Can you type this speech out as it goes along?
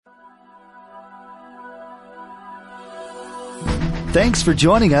Thanks for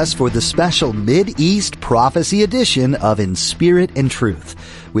joining us for the special Mid-East Prophecy edition of In Spirit and Truth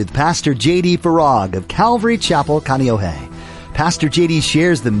with Pastor J.D. Farag of Calvary Chapel, Kaneohe. Pastor J.D.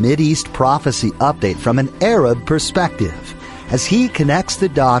 shares the Mid-East Prophecy update from an Arab perspective as he connects the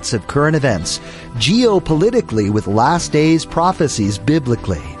dots of current events geopolitically with last days prophecies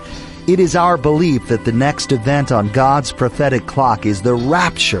biblically. It is our belief that the next event on God's prophetic clock is the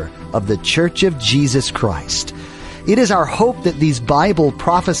rapture of the Church of Jesus Christ. It is our hope that these Bible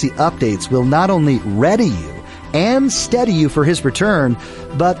prophecy updates will not only ready you and steady you for His return,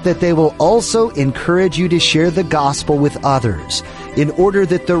 but that they will also encourage you to share the gospel with others in order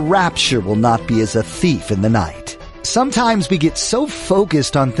that the rapture will not be as a thief in the night. Sometimes we get so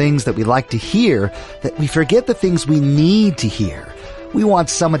focused on things that we like to hear that we forget the things we need to hear. We want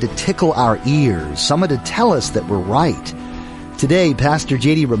someone to tickle our ears, someone to tell us that we're right. Today, Pastor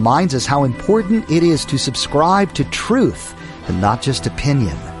J.D. reminds us how important it is to subscribe to truth and not just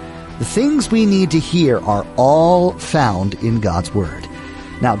opinion. The things we need to hear are all found in God's Word.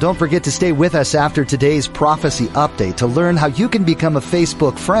 Now, don't forget to stay with us after today's prophecy update to learn how you can become a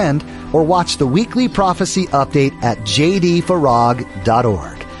Facebook friend or watch the weekly prophecy update at jdfarag.org.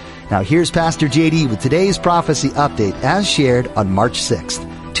 Now, here's Pastor J.D. with today's prophecy update as shared on March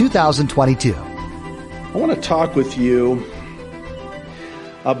 6th, 2022. I want to talk with you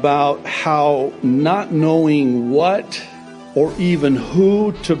about how not knowing what or even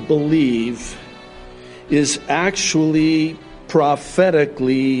who to believe is actually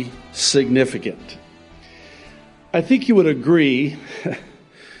prophetically significant. I think you would agree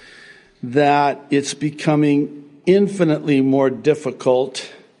that it's becoming infinitely more difficult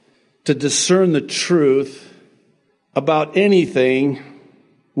to discern the truth about anything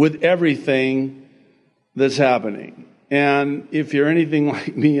with everything that's happening. And if you're anything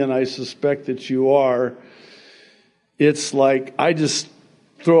like me, and I suspect that you are, it's like I just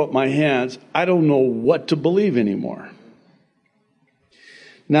throw up my hands. I don't know what to believe anymore.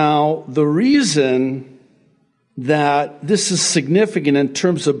 Now, the reason that this is significant in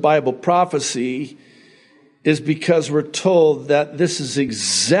terms of Bible prophecy is because we're told that this is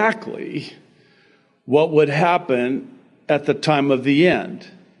exactly what would happen at the time of the end,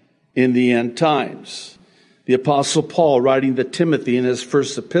 in the end times. The Apostle Paul, writing to Timothy in his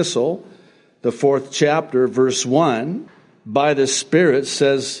first epistle, the 4th chapter, verse 1, by the Spirit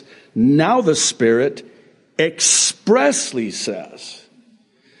says, "Now the Spirit expressly says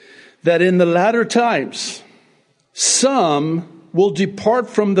that in the latter times some will depart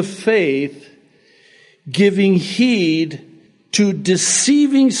from the faith, giving heed to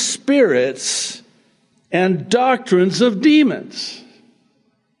deceiving spirits and doctrines of demons."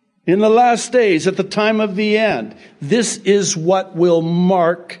 In the last days, at the time of the end, this is what will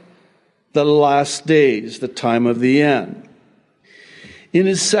mark the last days, the time of the end. In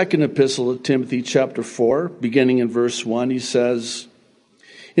his second epistle to Timothy, chapter 4, beginning in verse 1, he says,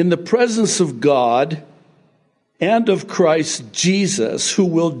 "In the presence of God and of Christ Jesus, who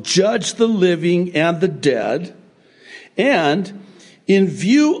will judge the living and the dead, and in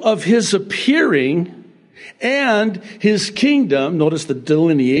view of His appearing and His kingdom," notice the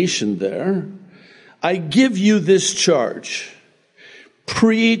delineation there, "I give you this charge.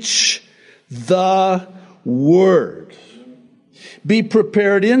 Preach the word. Be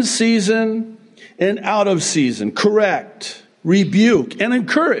prepared in season and out of season. Correct, rebuke, and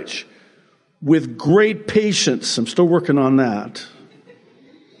encourage with great patience." I'm still working on that.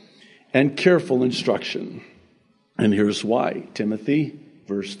 "And careful instruction." And here's why. Timothy,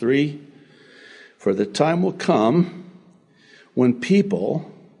 verse 3, "For the time will come when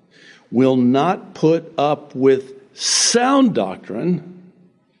people will not put up with sound doctrine.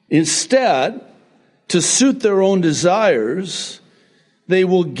 Instead, to suit their own desires, they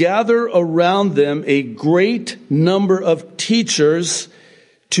will gather around them a great number of teachers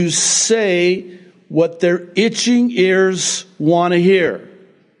to say what their itching ears want to hear."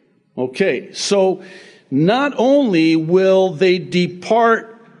 Okay, so not only will they depart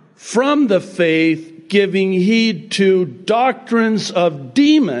from the faith, giving heed to doctrines of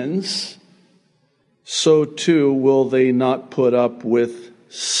demons, so too will they not put up with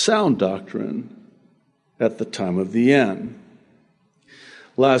sound doctrine at the time of the end.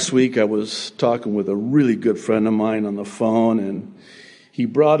 Last week I was talking with a really good friend of mine on the phone, and he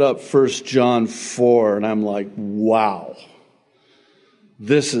brought up 1 John 4, and I'm like, wow,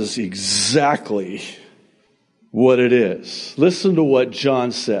 this is exactly what it is. Listen to what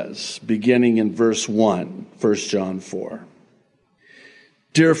John says, beginning in verse 1, 1 John 4.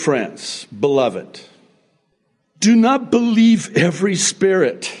 "Dear friends, beloved, do not believe every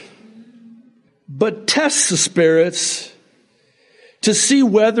spirit, but test the spirits to see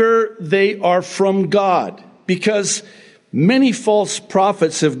whether they are from God, because many false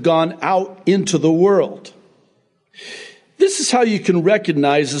prophets have gone out into the world. This is how you can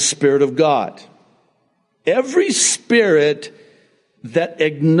recognize the Spirit of God. Every spirit that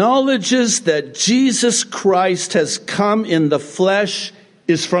acknowledges that Jesus Christ has come in the flesh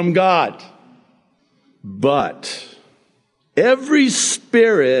is from God. But every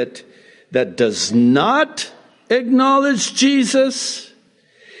spirit that does not acknowledge Jesus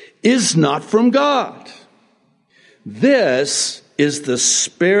is not from God. This is the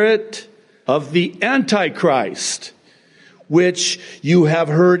spirit of the Antichrist, which you have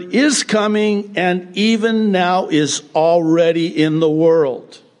heard is coming and even now is already in the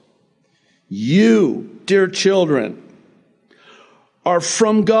world. You, dear children, are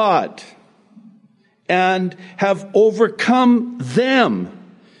from God and have overcome them,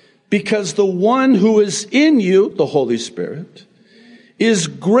 because the one who is in you, the Holy Spirit, is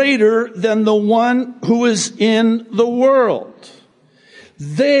greater than the one who is in the world.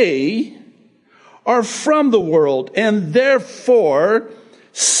 They are from the world and therefore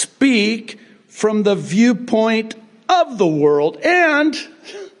speak from the viewpoint of the world, and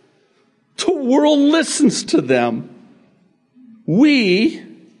the world listens to them. We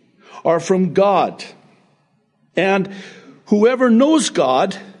are from God, and whoever knows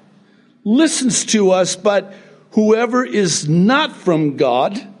God listens to us, but whoever is not from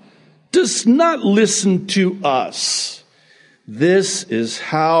God does not listen to us. This is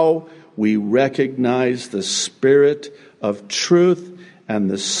how we recognize the spirit of truth and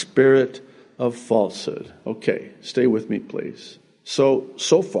the spirit of falsehood. Okay, stay with me, please. So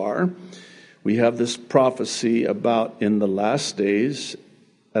far, we have this prophecy about in the last days,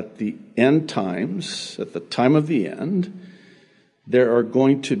 at the end times, at the time of the end, there are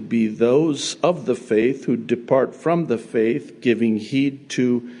going to be those of the faith who depart from the faith, giving heed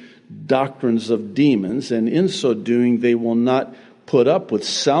to doctrines of demons, and in so doing, they will not put up with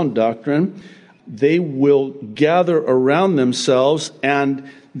sound doctrine. They will gather around themselves and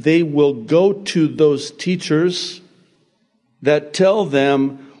they will go to those teachers that tell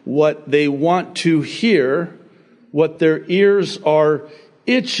them what they want to hear, what their ears are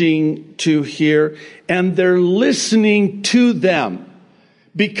itching to hear, and they're listening to them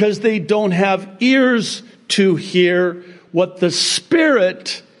because they don't have ears to hear what the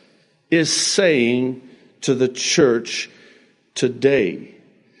Spirit is saying to the church today.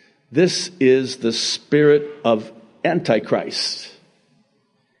 This is the spirit of Antichrist.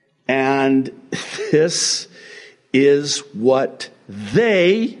 And this is what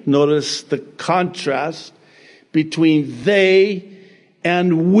they, notice the contrast between they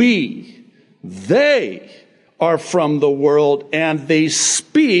and we. They are from the world and they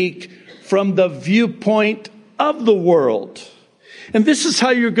speak from the viewpoint of the world. And this is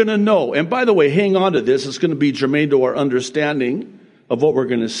how you're going to know. And by the way, hang on to this. It's going to be germane to our understanding of what we're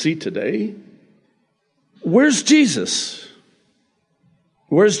going to see today. Where's Jesus?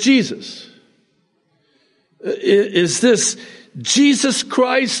 Where's Jesus? Is this Jesus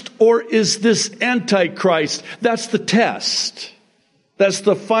Christ or is this Antichrist? That's the test. That's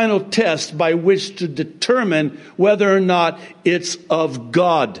the final test by which to determine whether or not it's of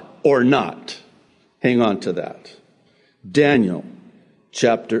God or not. Hang on to that. Daniel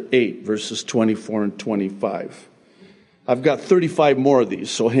chapter 8, verses 24 and 25. I've got 35 more of these,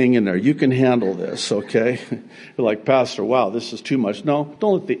 so hang in there. You can handle this, okay? You're like, Pastor, wow, this is too much. No,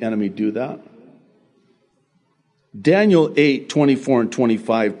 don't let the enemy do that. Daniel 8, 24 and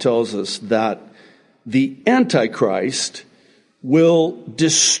 25 tells us that the Antichrist will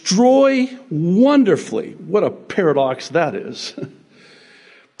destroy wonderfully. What a paradox that is.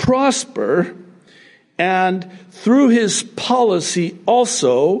 Prosper, and through his policy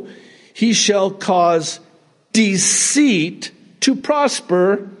also, he shall cause deceit to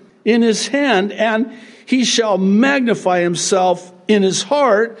prosper in his hand, and he shall magnify himself in his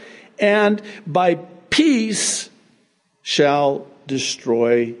heart, and by peace shall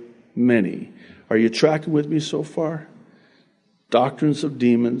destroy many. Are you tracking with me so far? Doctrines of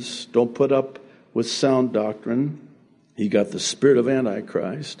demons, don't put up with sound doctrine. You got the spirit of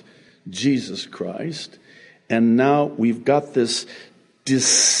Antichrist, Jesus Christ, and now we've got this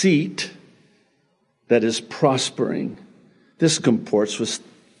deceit that is prospering. This comports with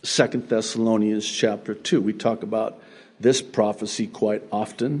 2 Thessalonians chapter 2. We talk about this prophecy quite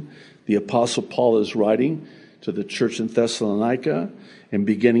often. The Apostle Paul is writing to the church in Thessalonica, and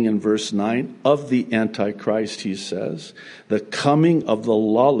beginning in verse 9, of the Antichrist, he says, the coming of the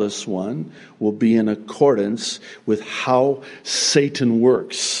lawless one will be in accordance with how Satan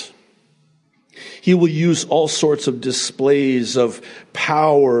works. He will use all sorts of displays of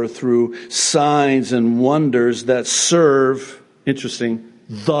power through signs and wonders that serve, interesting,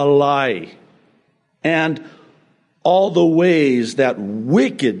 the lie. And all the ways that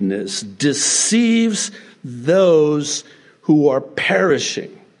wickedness deceives those who are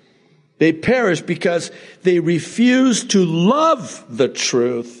perishing. They perish because they refuse to love the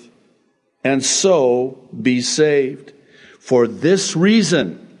truth and so be saved. For this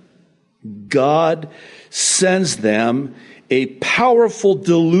reason, God sends them a powerful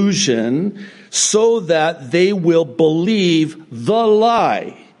delusion so that they will believe the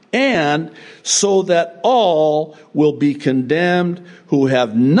lie, and so that all will be condemned who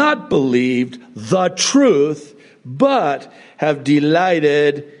have not believed the truth, but have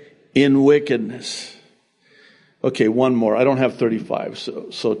delighted in wickedness. Okay, one more. I don't have 35,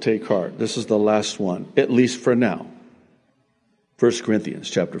 so take heart. This is the last one, at least for now. 1 Corinthians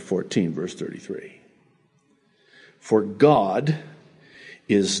chapter 14, verse 33. For God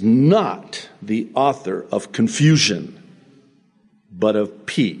is not the author of confusion, but of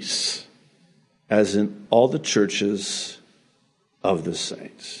peace, as in all the churches of the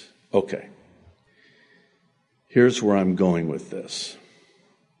saints. Okay. Here's where I'm going with this.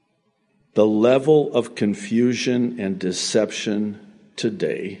 The level of confusion and deception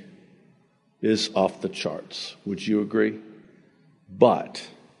today is off the charts. Would you agree? But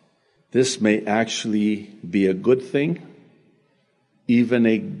this may actually be a good thing, even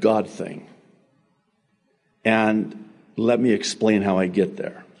a God thing. And let me explain how I get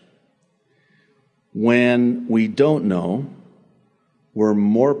there. When we don't know, we're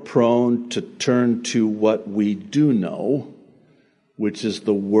more prone to turn to what we do know, which is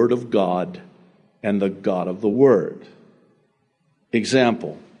the Word of God and the God of the Word.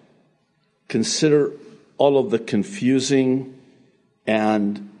 Example, consider all of the confusing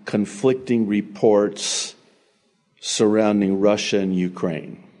and conflicting reports surrounding Russia and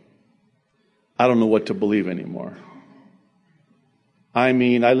Ukraine. I don't know what to believe anymore. I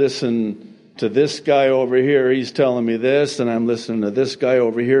mean, I listen to this guy over here, he's telling me this, and I'm listening to this guy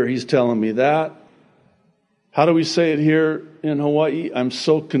over here, he's telling me that. How do we say it here in Hawaii? I'm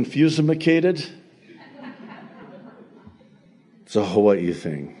so confusimacated. It's a Hawaii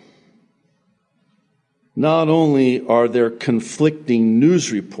thing. Not only are there conflicting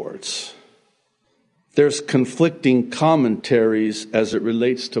news reports, there's conflicting commentaries as it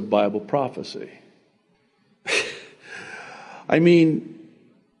relates to Bible prophecy. I mean,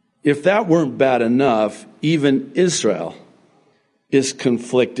 if that weren't bad enough, even Israel is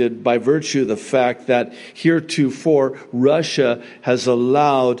conflicted by virtue of the fact that heretofore Russia has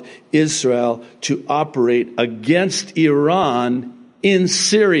allowed Israel to operate against Iran in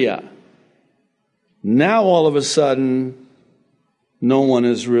Syria. Now all of a sudden, no one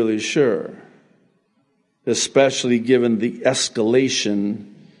is really sure, especially given the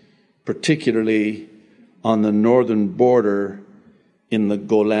escalation, particularly on the northern border in the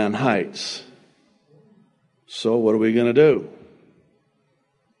Golan Heights. So what are we going to do?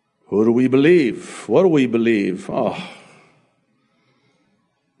 Who do we believe? What do we believe? Oh,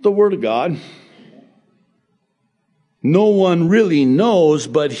 the Word of God. No one really knows,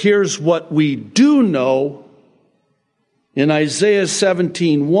 but here's what we do know. In Isaiah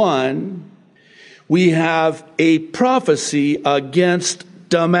 17:1, we have a prophecy against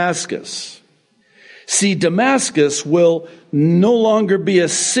Damascus. See, Damascus will no longer be a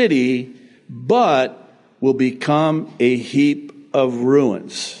city, but will become a heap of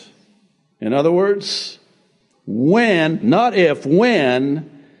ruins. In other words, when, not if,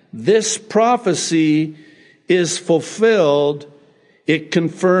 when this prophecy is fulfilled, it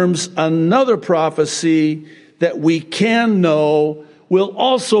confirms another prophecy that we can know will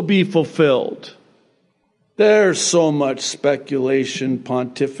also be fulfilled. There's so much speculation,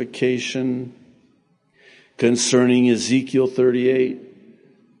 pontification concerning Ezekiel 38.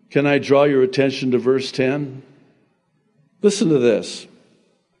 Can I draw your attention to verse 10? Listen to this.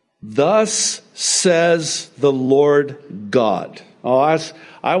 Thus says the Lord God. Oh,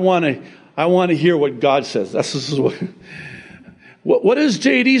 I want to hear what God says. This is what does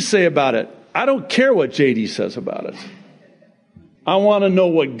JD say about it? I don't care what JD says about it. I want to know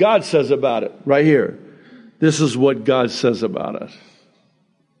what God says about it. Right here. This is what God says about it.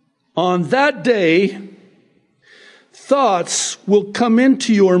 On that day, thoughts will come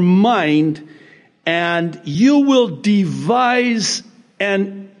into your mind, and you will devise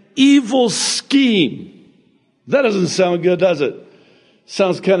an evil scheme. That doesn't sound good, does it?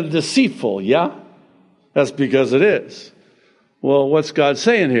 Sounds kind of deceitful, yeah? That's because it is. Well, what's God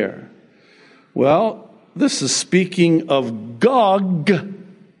saying here? Well, this is speaking of Gog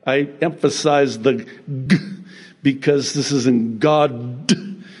I emphasize the g because this isn't God.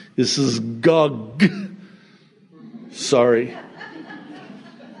 This is Gog. Sorry.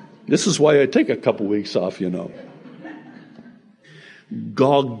 This is why I take a couple weeks off,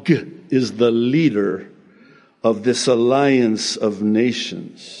 Gog is the leader of this alliance of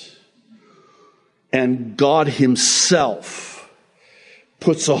nations. And God himself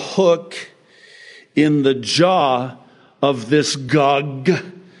puts a hook in the jaw of this Gog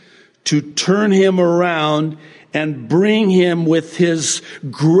to turn him around and bring him with his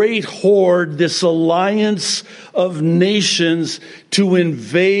great horde, this alliance of nations, to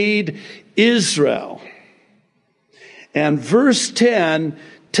invade Israel. And verse 10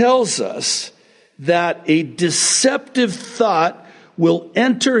 tells us that a deceptive thought will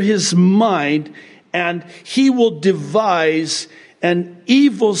enter his mind, and he will devise an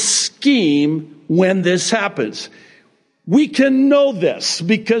evil scheme when this happens. We can know this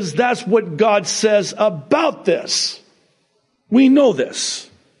because that's what God says about this. We know this.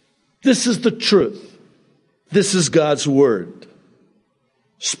 This is the truth. This is God's word.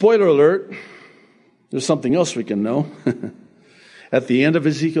 Spoiler alert, there's something else we can know. At the end of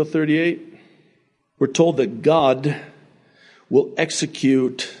Ezekiel 38, we're told that God will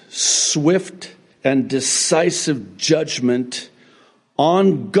execute swift and decisive judgment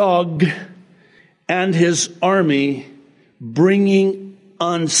on Gog and his army, bringing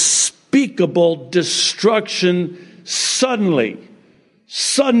unspeakable destruction suddenly.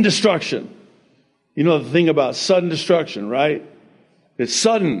 Sudden destruction. You know the thing about sudden destruction, right? It's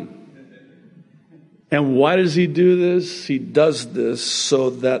sudden. And why does he do this? He does this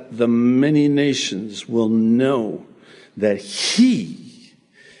so that the many nations will know that he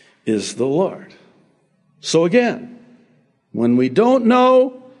is the Lord. So again, when we don't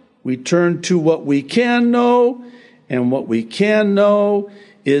know, we turn to what we can know. And what we can know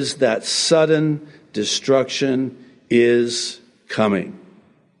is that sudden destruction is coming.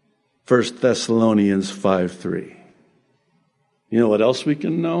 1 Thessalonians 5:3. You know what else we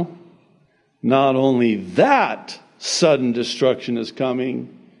can know? Not only that sudden destruction is coming,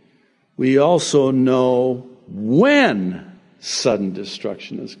 we also know when sudden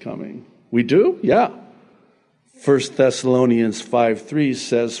destruction is coming. We do? Yeah. 1 Thessalonians 5:3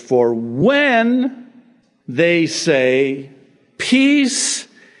 says, "For when they say peace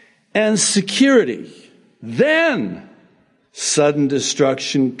and security, then sudden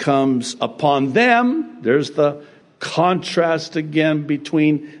destruction comes upon them." There's the contrast again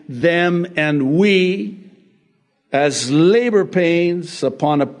between them and we, as labor pains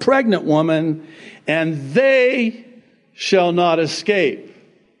upon a pregnant woman, and they shall not escape.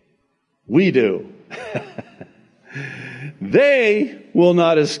 We do. They will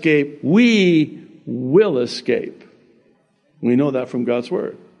not escape. We will escape. We know that from God's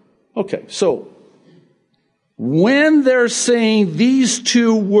word. Okay, so when they're saying these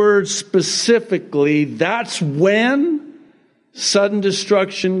two words specifically, that's when sudden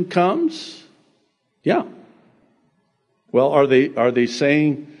destruction comes? Yeah. Well, are they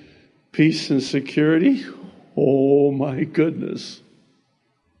saying peace and security? Oh my goodness.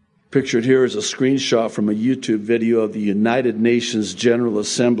 Pictured here is a screenshot from a YouTube video of the United Nations General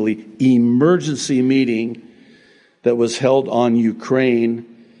Assembly emergency meeting that was held on Ukraine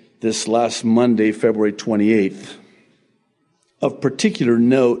this last Monday, February 28th. Of particular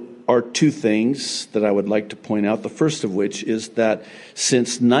note are two things that I would like to point out. The first of which is that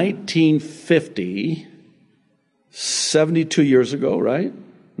since 1950, 72 years ago, right?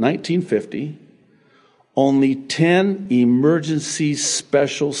 1950, only 10 emergency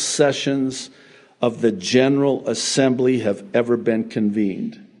special sessions of the General Assembly have ever been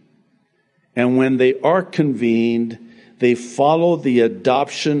convened. And when they are convened, they follow the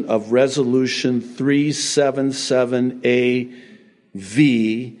adoption of Resolution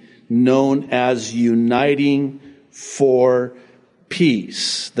 377AV, known as Uniting for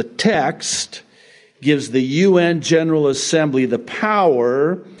Peace. The text gives the UN General Assembly the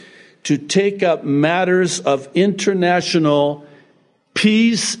power to take up matters of international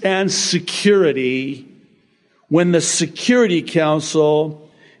peace and security when the Security Council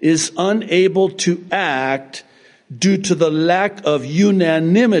is unable to act due to the lack of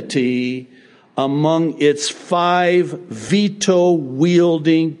unanimity among its 5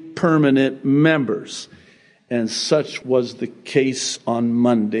 veto-wielding permanent members. And such was the case on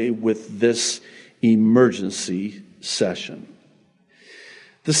Monday with this emergency session.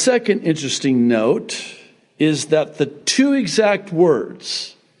 The second interesting note is that the two exact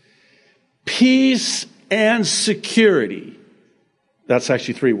words, peace and security, that's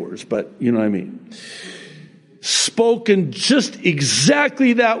actually 3 words, but you know what I mean. spoken just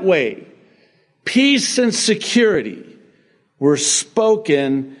exactly that way. Peace and security were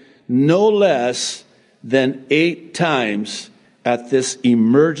spoken no less than 8 times at this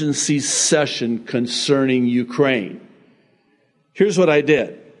emergency session concerning Ukraine. Here's what I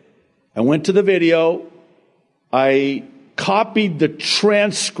did. I went to the video. I copied the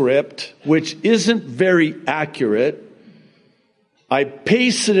transcript, which isn't very accurate. I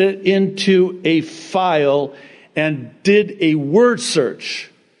pasted it into a file and did a word search.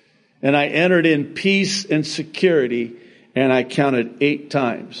 And I entered in peace and security, and I counted 8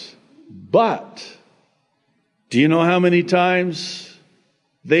 times. But do you know how many times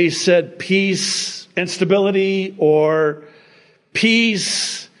they said peace and stability, or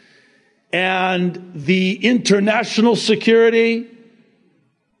peace and the international security?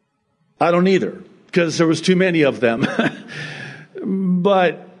 I don't either, because there was too many of them.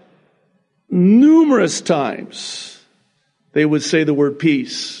 But numerous times they would say the word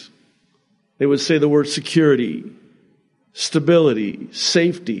peace. They would say the word security, stability,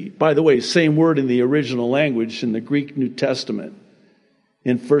 safety. By the way, same word in the original language in the Greek New Testament.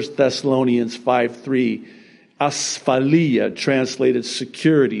 In 1 Thessalonians 5:3, asphalia, translated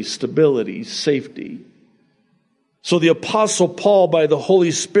security, stability, safety. So the Apostle Paul, by the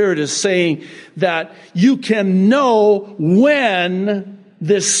Holy Spirit, is saying that you can know when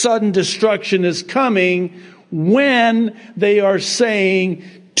this sudden destruction is coming when they are saying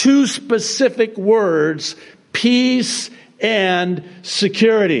 2 specific words, peace and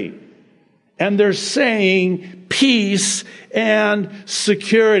security. And they're saying peace and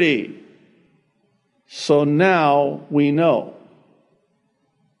security. So now we know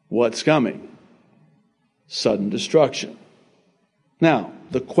what's coming. Sudden destruction. Now,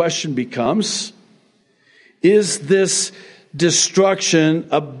 the question becomes, is this destruction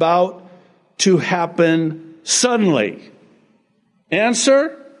about to happen suddenly?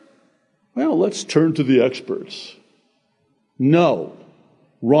 Answer? Well, let's turn to the experts. No.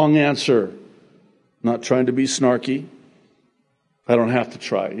 Wrong answer. Not trying to be snarky. I don't have to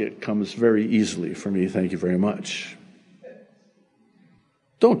try. It comes very easily for me. Thank you very much.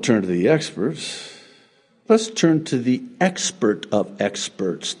 Don't turn to the experts. Let's turn to the expert of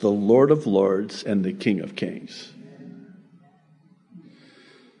experts, the Lord of Lords and the King of Kings.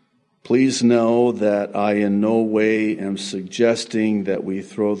 Please know that I in no way am suggesting that we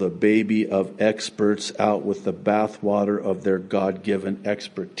throw the baby of experts out with the bathwater of their God-given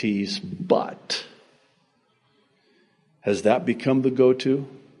expertise, but has that become the go-to?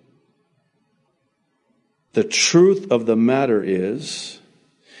 The truth of the matter is,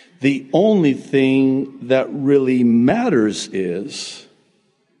 the only thing that really matters is,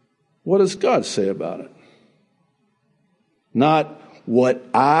 what does God say about it? Not what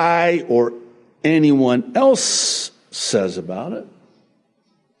I or anyone else says about it.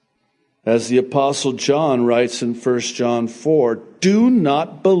 As the Apostle John writes in 1 John 4, do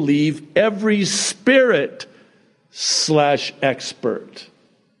not believe every spirit / expert,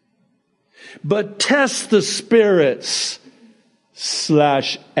 but test the spirits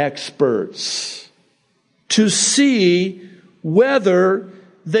 / experts to see whether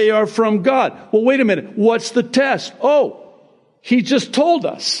they are from God. Well, wait a minute. What's the test? Oh, he just told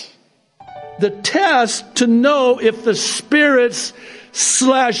us. The test to know if the spirits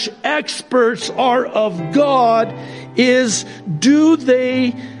 / experts are of God is, do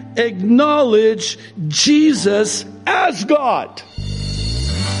they acknowledge Jesus as God?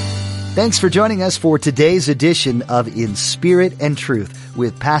 Thanks for joining us for today's edition of In Spirit and Truth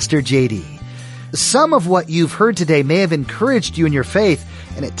with Pastor JD. Some of what you've heard today may have encouraged you in your faith,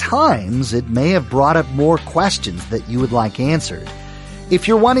 and at times it may have brought up more questions that you would like answered. If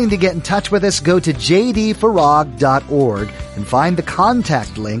you're wanting to get in touch with us, go to jdfarag.org and find the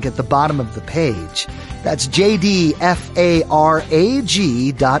contact link at the bottom of the page. That's jdfarag.org.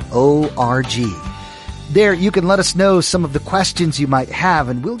 There, you can let us know some of the questions you might have,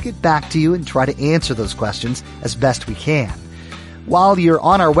 and we'll get back to you and try to answer those questions as best we can. While you're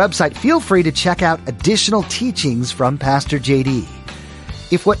on our website, feel free to check out additional teachings from Pastor JD.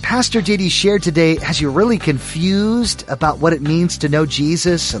 If what Pastor JD shared today has you really confused about what it means to know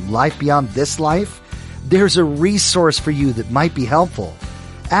Jesus and life beyond this life, there's a resource for you that might be helpful.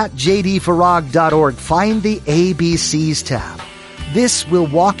 At jdfarag.org, find the ABCs tab. This will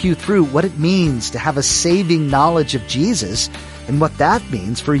walk you through what it means to have a saving knowledge of Jesus and what that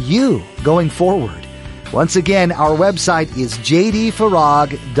means for you going forward. Once again, our website is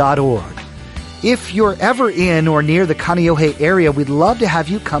jdfarag.org. If you're ever in or near the Kaneohe area, we'd love to have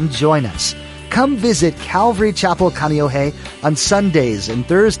you come join us. Come visit Calvary Chapel Kaneohe on Sundays and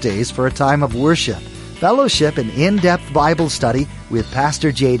Thursdays for a time of worship. fellowship and in-depth Bible study with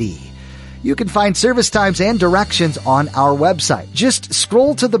Pastor J.D. You can find service times and directions on our website. Just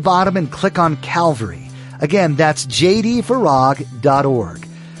scroll to the bottom and click on Calvary. Again, that's jdfarag.org.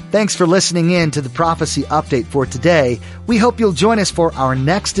 Thanks for listening in to the Prophecy Update for today. We hope you'll join us for our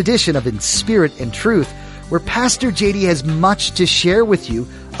next edition of In Spirit and Truth, where Pastor J.D. has much to share with you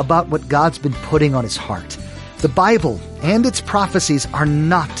about what God's been putting on his heart. The Bible and its prophecies are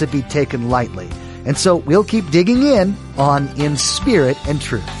not to be taken lightly, and so we'll keep digging in on In Spirit and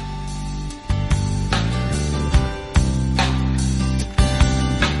Truth.